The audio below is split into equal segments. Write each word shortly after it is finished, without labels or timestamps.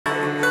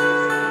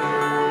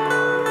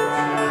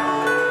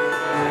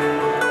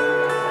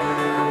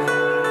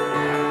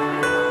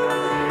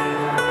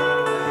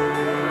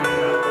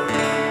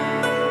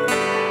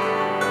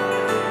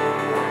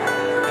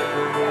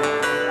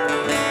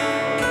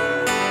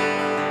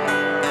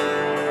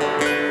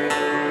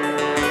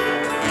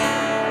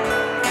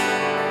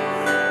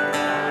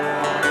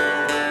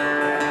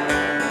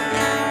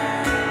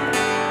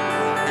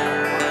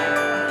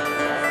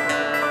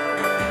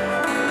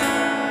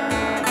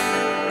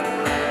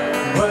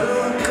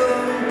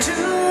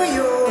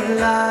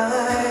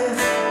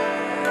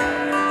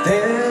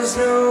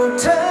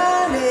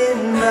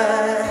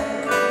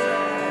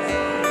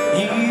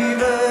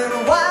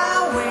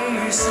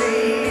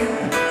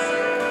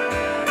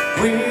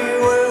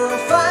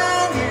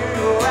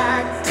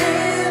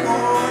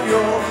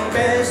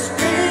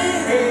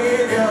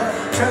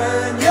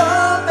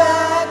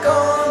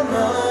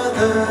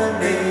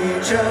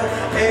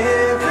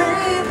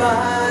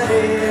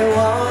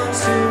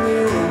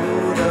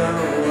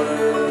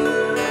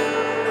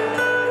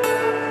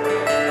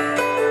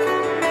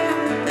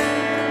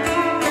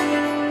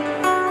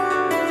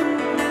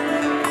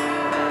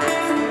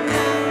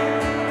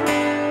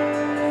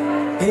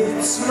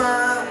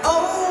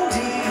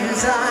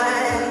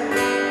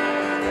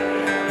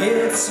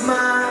It's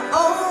my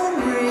own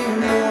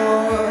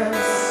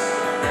remorse.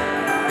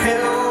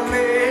 Help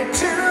me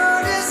to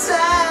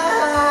decide.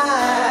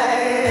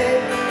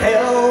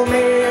 Help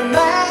me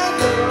make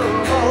the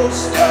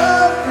most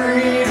of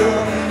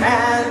freedom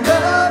and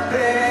the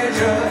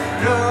pleasure.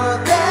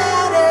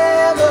 Nothing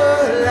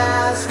ever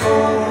lasts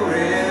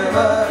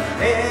forever.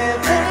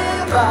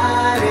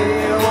 Everybody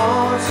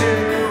wants to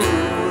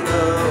rule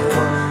the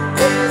world.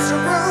 It's a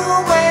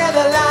room where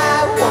the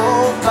light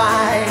won't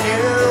find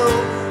you.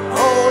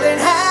 Holding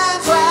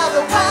hands while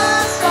the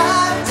walls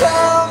start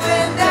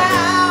tumbling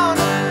down.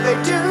 They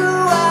do,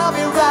 I'll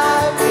be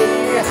right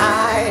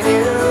behind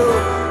you.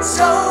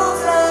 So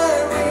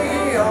sad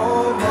we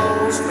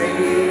almost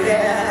made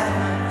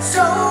it.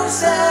 So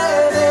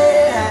sad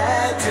they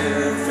had to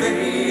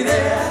flee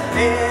there.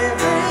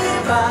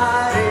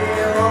 Everybody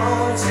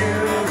wants to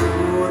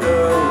rule the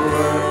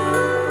world.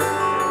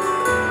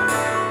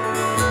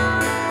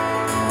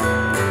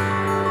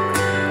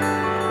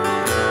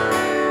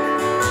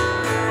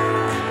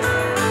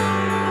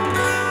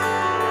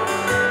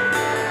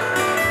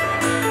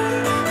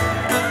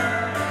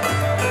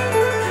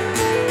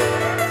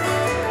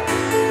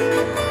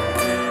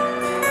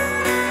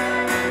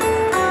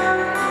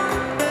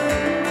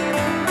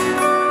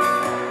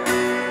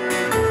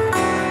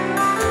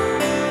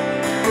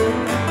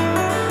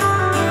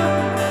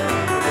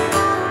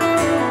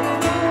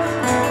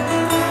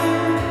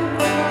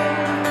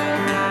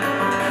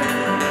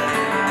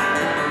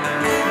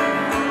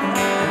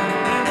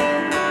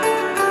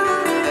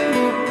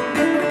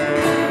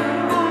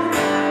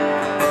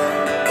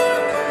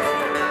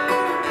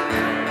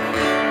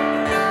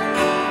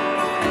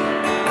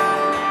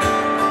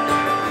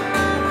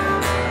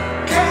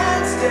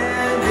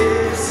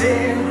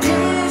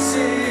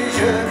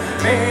 Indecision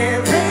may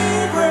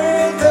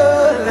break the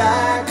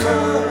like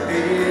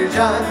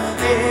collision.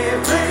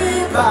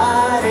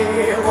 Everybody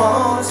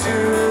wants to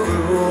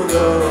rule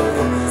the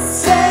world.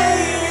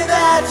 Say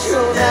that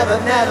you'll never,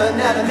 never,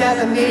 never,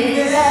 never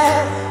need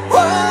it.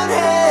 One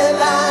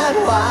headline,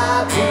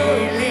 why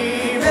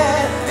believe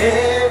it?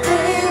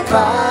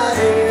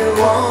 Everybody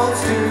wants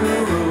to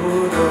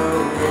rule the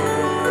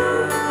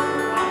world.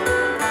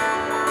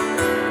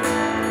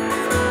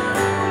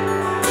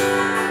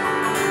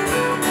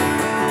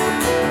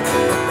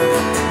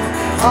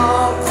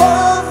 All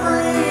for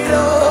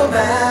freedom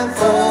and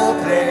for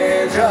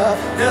pleasure.